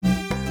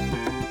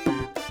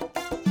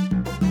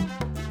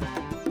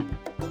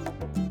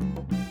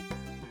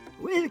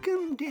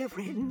Welcome, dear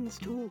friends,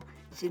 to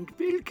St.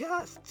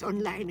 Brillcast's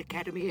Online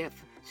Academy of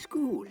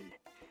School,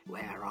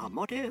 where our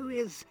motto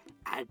is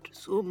Ad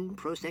sum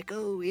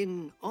prosecco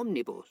in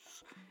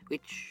omnibus,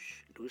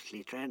 which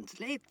loosely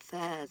translates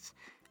as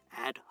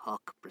Ad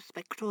hoc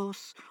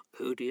prospectus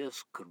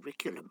odious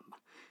curriculum,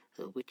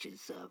 which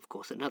is, of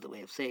course, another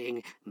way of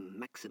saying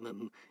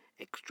maximum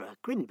extra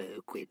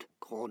crimbo quid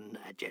con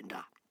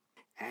agenda.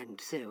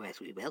 And so, as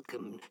we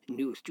welcome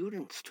new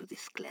students to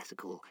this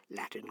classical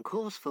Latin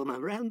course from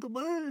around the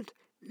world,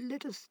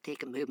 let us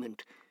take a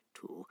moment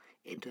to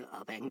enter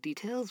our bank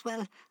details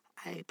while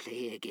I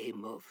play a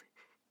game of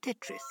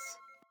Tetris.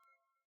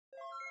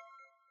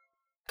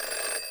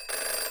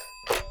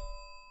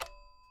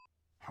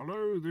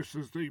 Hello, this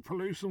is the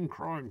Police and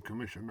Crime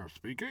Commissioner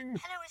speaking.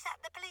 Hello, is that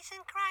the Police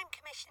and Crime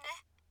Commissioner?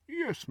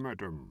 Yes,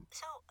 madam.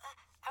 So,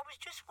 I was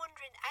just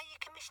wondering, are you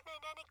commissioning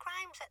any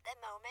crimes at the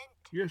moment?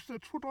 Yes,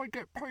 that's what I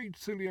get paid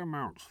silly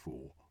amounts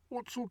for.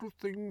 What sort of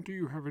thing do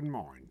you have in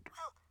mind?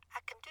 Well, I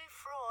can do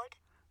fraud.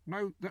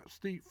 No, that's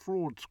the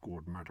fraud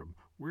squad, madam.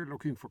 We're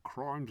looking for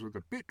crimes with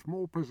a bit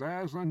more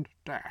pizzazz and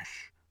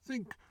dash.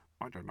 Think,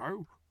 I don't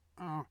know,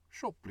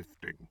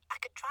 shoplifting. I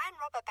could try and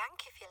rob a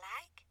bank if you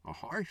like. A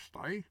heist,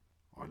 eh?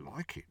 I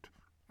like it.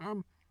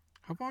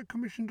 Have I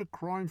commissioned a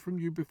crime from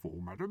you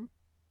before, madam?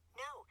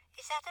 No,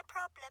 is that a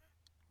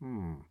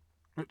problem?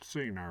 Let's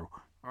see now.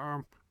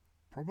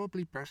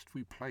 Probably best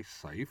we play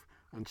safe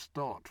and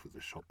start with the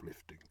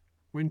shoplifting.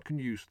 When can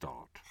you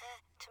start?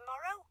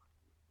 Tomorrow?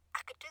 I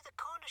could do the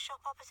corner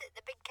shop opposite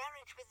the big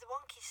garage with the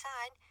wonky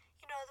sign.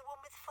 You know, the one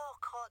with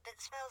forecourt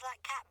that smells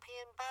like cat pee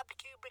and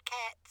barbecue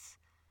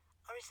briquettes.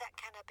 Or is that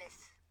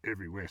cannabis?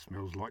 Everywhere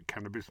smells like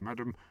cannabis,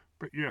 madam.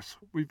 But yes,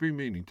 we've been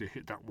meaning to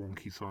hit that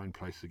wonky sign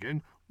place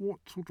again.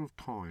 What sort of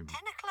time? 10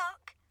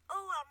 o'clock?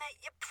 Oh, I'll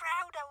make you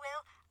proud, I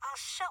will. I'll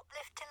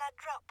shoplift till I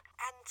drop,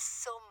 and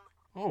some.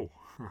 Oh,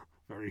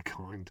 very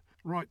kind.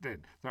 Right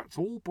then, that's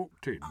all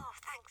booked in. Oh,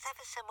 thanks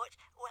ever so much.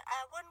 Well,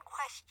 one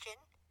question.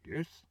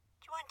 Yes?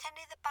 Do you want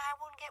any of the buy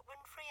one, get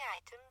one free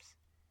items?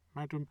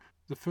 Madam,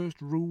 the first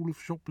rule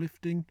of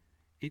shoplifting,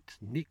 it's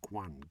nick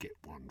one, get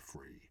one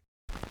free.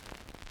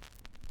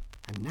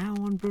 And now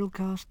on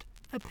Brillcast,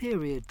 a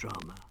period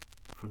drama,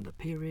 from the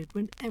period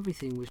when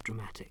everything was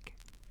dramatic.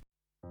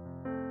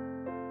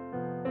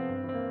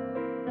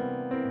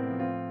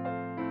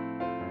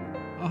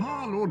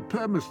 Aha, Lord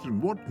Permiston,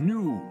 what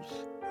news?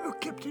 Oh,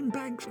 Captain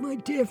Banks, my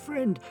dear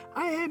friend,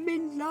 I am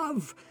in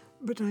love,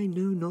 but I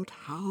know not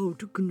how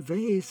to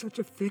convey such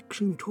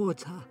affection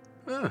towards her.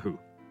 Oh,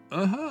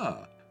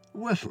 aha.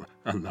 Well,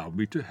 allow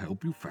me to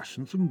help you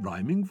fashion some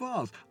rhyming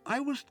vase. I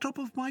was top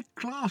of my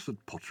class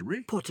at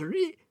pottery.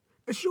 Pottery?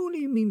 Surely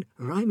you mean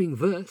rhyming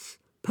verse,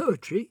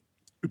 poetry?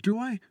 Do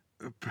I?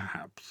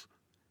 Perhaps.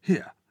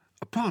 Here,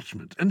 a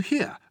parchment, and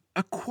here,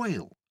 a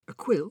quail. A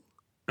quill?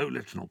 Oh,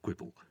 let's not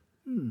quibble.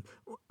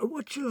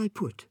 What shall I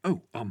put?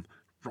 Oh,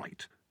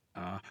 right.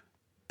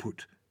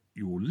 Put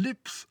your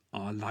lips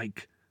are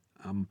like...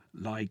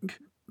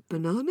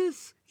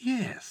 Bananas?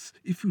 Yes,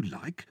 if you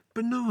like,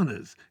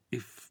 bananas.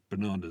 If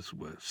bananas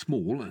were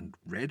small and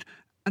red.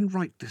 And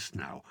write this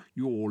now.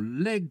 Your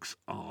legs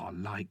are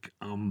like,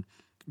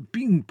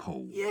 bean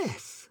poles.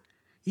 Yes.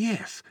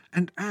 Yes,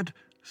 and add,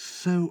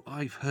 so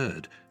I've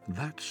heard.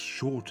 That's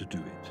sure to do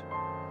it.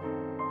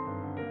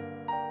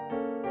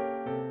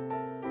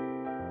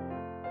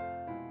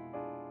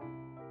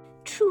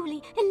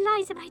 Truly,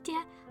 Eliza, my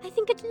dear, I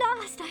think at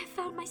last I have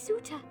found my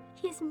suitor.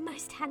 He is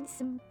most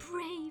handsome,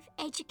 brave,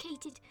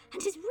 educated,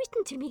 and has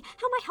written to me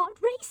how my heart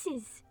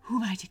races. Who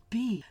might it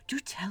be? Do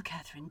tell,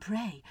 Catherine,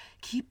 pray.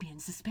 Keep me in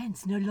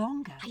suspense no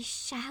longer. I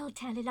shall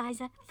tell,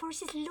 Eliza, for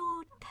it is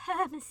Lord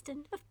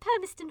Permiston of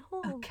Permiston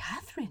Hall. Oh,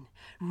 Catherine,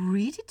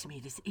 read it to me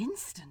this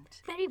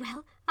instant. Very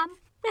well.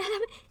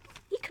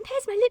 He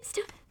compares my lips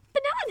to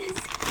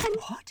bananas, and...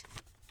 What?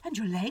 And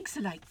your legs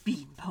are like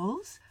bean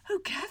poles? Oh,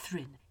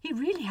 Catherine, he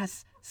really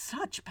has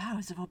such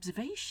powers of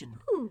observation.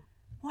 Who?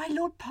 Why,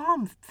 Lord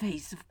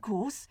Palmface, of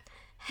course.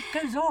 It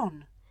goes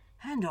on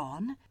and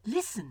on.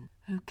 Listen.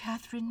 Oh,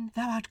 Catherine,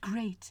 thou art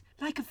great,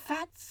 like a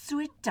fat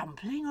suet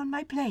dumpling on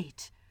my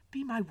plate.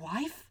 Be my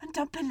wife and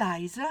dump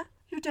Eliza?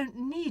 You don't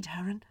need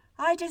her, and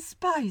I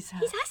despise her.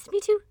 He's asked me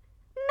to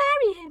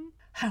marry him.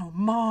 How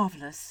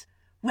marvellous.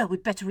 Well,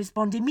 we'd better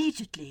respond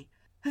immediately.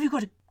 Have you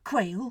got a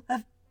quail,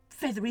 a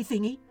feathery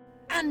thingy,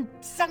 and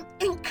some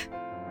ink?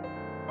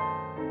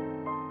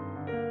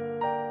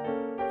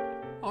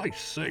 I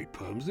say,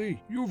 Permsy,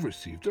 you've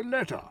received a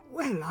letter.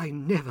 Well, I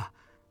never.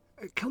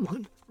 Come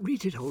on,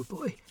 read it, old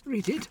boy.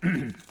 Read it.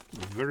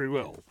 Very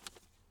well.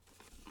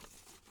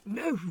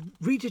 No,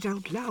 read it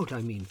out loud,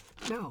 I mean.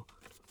 Now,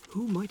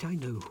 who might I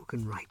know who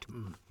can write?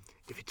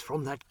 If it's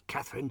from that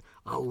Catherine,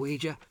 I'll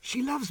wager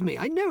she loves me.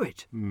 I know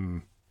it.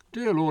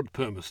 Dear Lord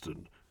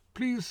Permiston,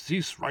 please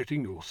cease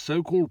writing your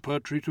so-called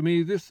poetry to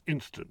me this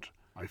instant.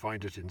 I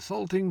find it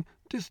insulting,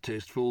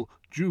 distasteful,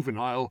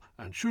 juvenile,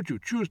 and should you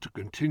choose to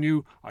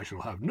continue, I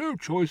shall have no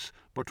choice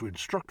but to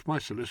instruct my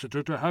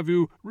solicitor to have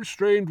you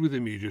restrained with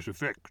immediate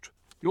effect.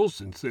 Yours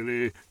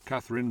sincerely,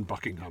 Catherine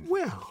Buckingham.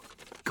 Well,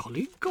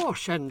 golly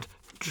gosh, and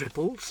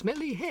triple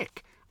smelly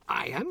heck.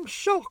 I am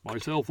shocked.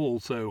 Myself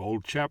also,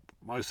 old chap,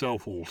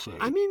 myself also.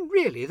 I mean,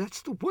 really,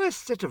 that's the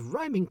worst set of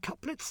rhyming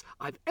couplets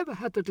I've ever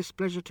had the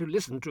displeasure to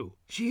listen to.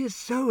 She is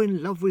so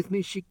in love with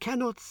me she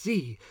cannot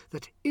see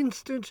that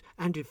instant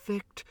and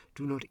effect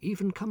do not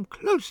even come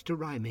close to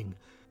rhyming.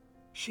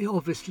 She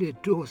obviously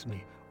adores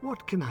me.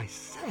 What can I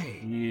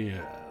say?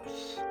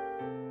 Yes.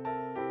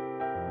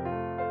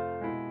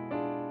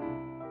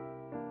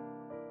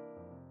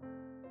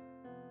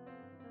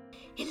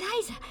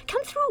 Eliza,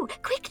 come through,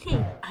 quickly.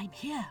 I'm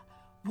here.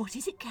 What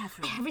is it,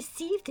 Catherine? I have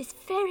received this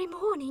very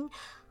morning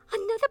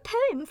another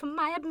poem from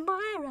my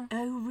admirer.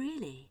 Oh,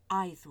 really?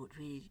 I thought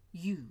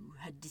you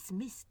had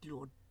dismissed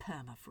Lord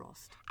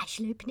Permafrost. I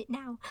shall open it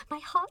now. My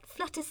heart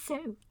flutters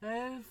so.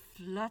 Oh,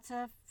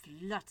 flutter,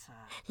 flutter.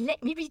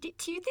 Let me read it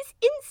to you this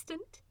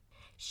instant.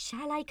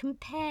 Shall I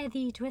compare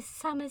thee to a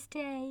summer's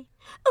day?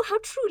 Oh, how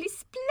truly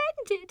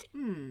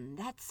splendid!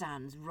 That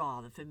sounds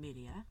rather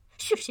familiar.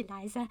 Shush,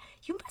 Eliza,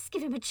 you must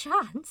give him a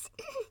chance.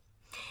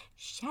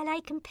 Shall I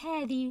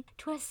compare thee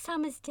to a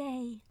summer's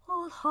day,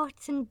 all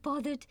hot and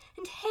bothered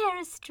and hair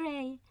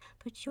astray,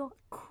 but your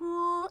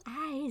cool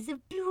eyes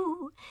of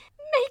blue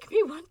make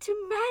me want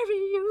to marry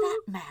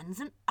you? That man's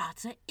an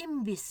utter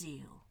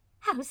imbecile.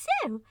 How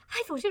so?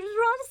 I thought it was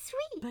rather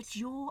sweet. But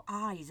your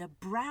eyes are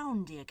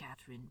brown, dear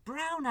Catherine.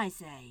 Brown, I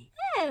say.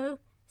 Oh,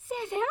 so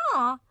they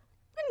are.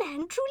 The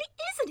man truly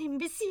is an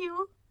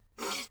imbecile.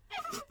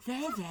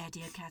 There,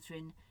 dear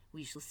Catherine.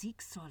 We shall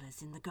seek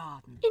solace in the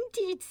garden.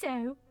 Indeed so.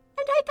 And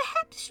I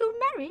perhaps shall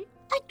marry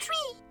a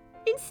tree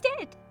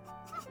instead.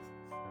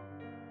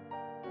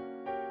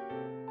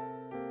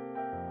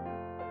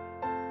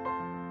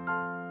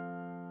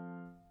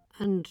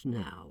 And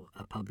now,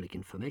 a public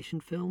information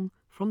film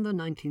from the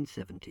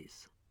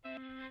 1970s.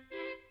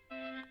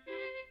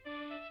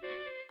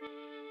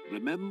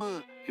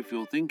 Remember, if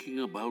you're thinking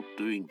about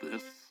doing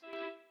this,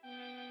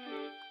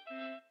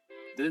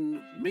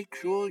 then make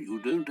sure you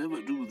don't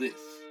ever do this.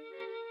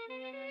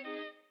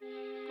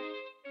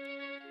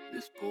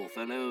 This poor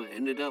fellow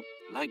ended up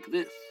like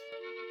this.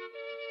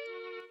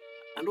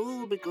 And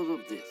all because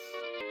of this.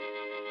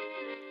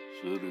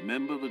 So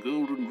remember the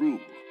golden rule.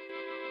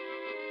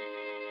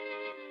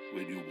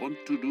 When you want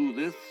to do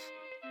this,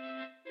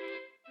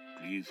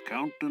 please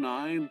count to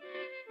 9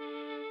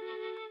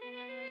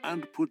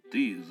 and put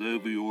these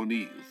over your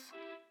knees.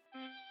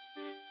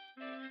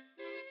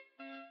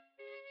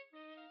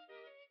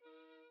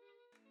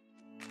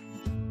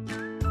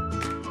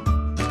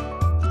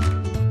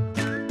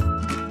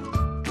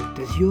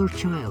 Does your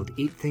child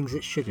eat things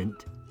it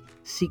shouldn't?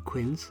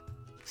 Sequins?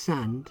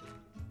 Sand?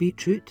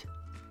 Beetroot?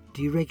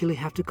 Do you regularly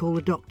have to call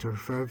a doctor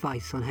for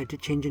advice on how to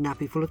change a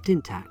nappy full of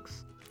tin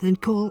tacks? Then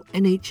call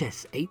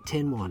NHS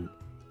 8101.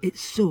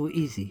 It's so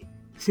easy.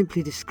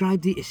 Simply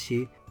describe the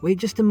issue, wait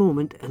just a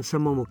moment and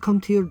someone will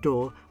come to your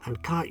door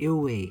and cart you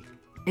away.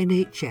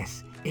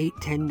 NHS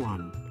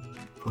 8101.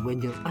 For when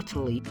you're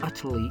utterly,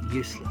 utterly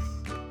useless.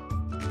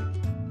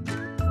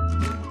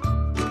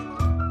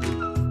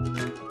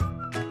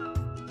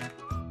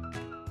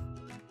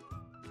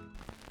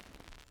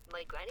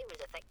 My granny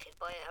was affected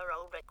by her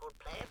old record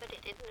player, but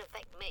it didn't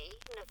affect me,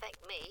 didn't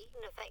affect me,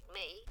 didn't affect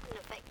me, didn't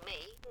affect me,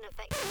 didn't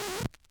affect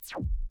me.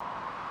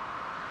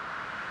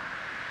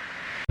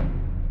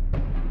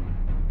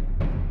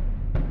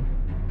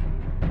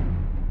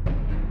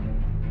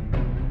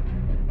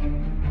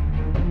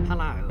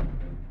 Hello.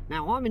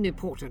 Now, I'm an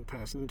important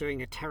person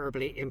doing a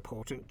terribly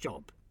important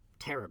job.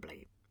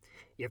 Terribly.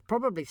 You've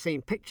probably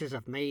seen pictures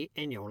of me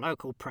in your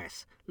local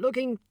press,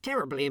 looking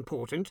terribly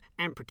important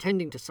and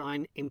pretending to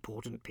sign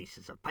important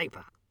pieces of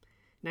paper.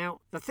 Now,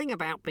 the thing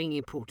about being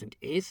important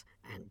is,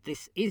 and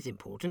this is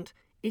important,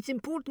 it's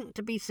important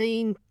to be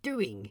seen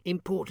doing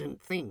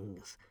important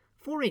things.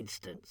 For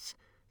instance,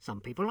 some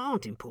people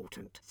aren't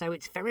important, so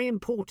it's very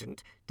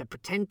important to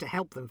pretend to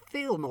help them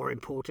feel more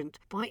important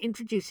by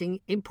introducing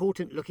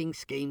important-looking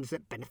schemes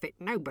that benefit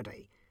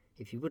nobody.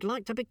 If you would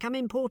like to become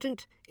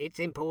important, it's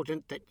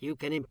important that you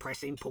can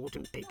impress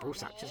important people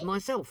such as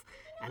myself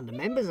and the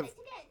members of...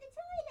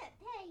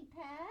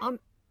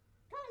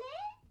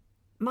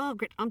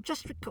 Margaret, I'm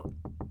just Or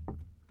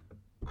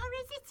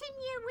is it in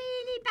your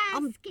wheelie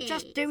I'm basket?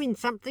 just doing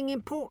something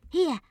important.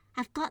 Here,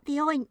 I've got the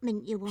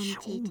ointment you wanted.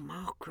 Oh,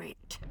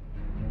 Margaret.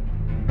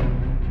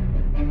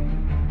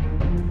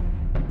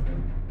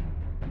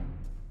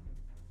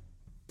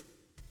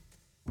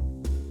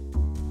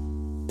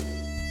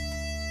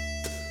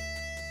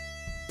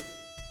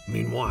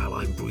 Meanwhile,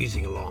 I'm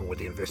breezing along with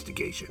the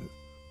investigation.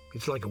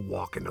 It's like a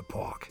walk in the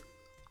park,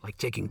 like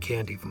taking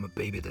candy from a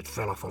baby that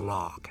fell off a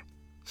log.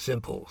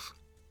 Simples.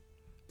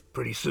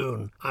 Pretty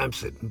soon, I'm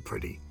sitting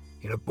pretty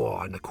in a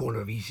bar in the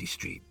corner of Easy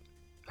Street.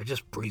 I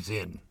just breeze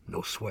in,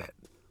 no sweat,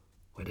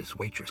 when this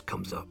waitress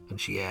comes up and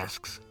she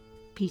asks,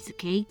 Piece of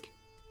cake?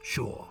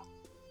 "Sure."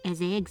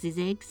 As eggs is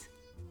eggs.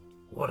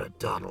 What a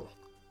doddle.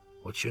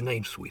 "What's your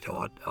name,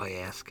 sweetheart?" I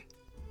ask.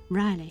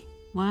 Riley.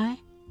 Why?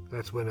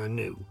 That's when I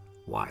knew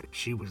why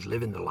she was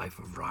living the life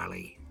of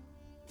Riley.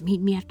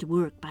 Meet me after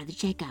work by the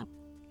checkout.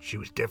 She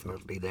was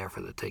definitely there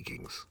for the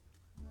takings.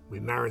 We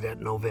married that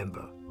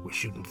November. We're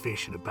shooting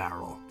fish in a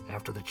barrel.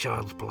 After the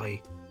child's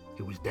play,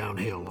 it was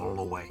downhill all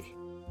the way.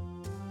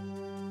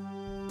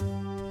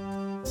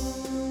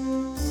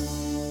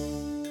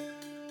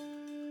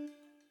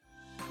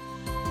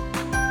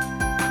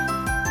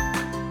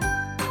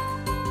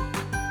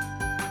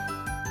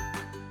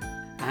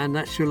 And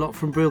that's your lot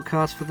from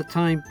Brillcast for the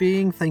time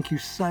being. Thank you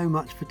so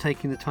much for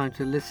taking the time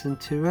to listen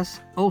to us.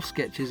 All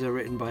sketches are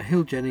written by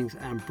Hill Jennings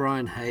and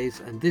Brian Hayes,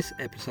 and this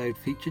episode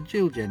featured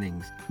Jill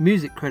Jennings.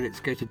 Music credits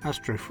go to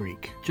Astro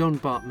Freak, John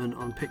Bartman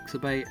on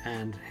Pixabay,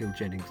 and Hill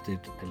Jennings did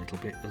a little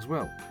bit as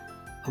well.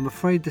 I'm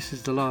afraid this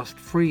is the last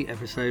free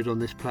episode on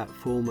this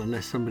platform,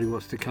 unless somebody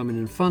wants to come in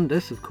and fund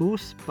us, of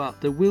course,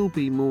 but there will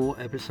be more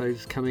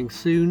episodes coming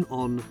soon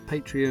on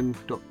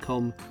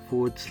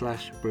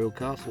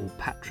patreon.com/Brillcast or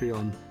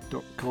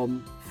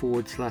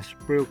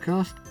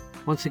patreon.com/Brillcast.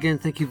 Once again,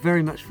 thank you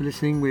very much for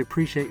listening. We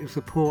appreciate your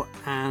support,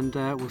 and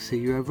we'll see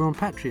you over on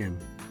Patreon.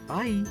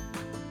 Bye.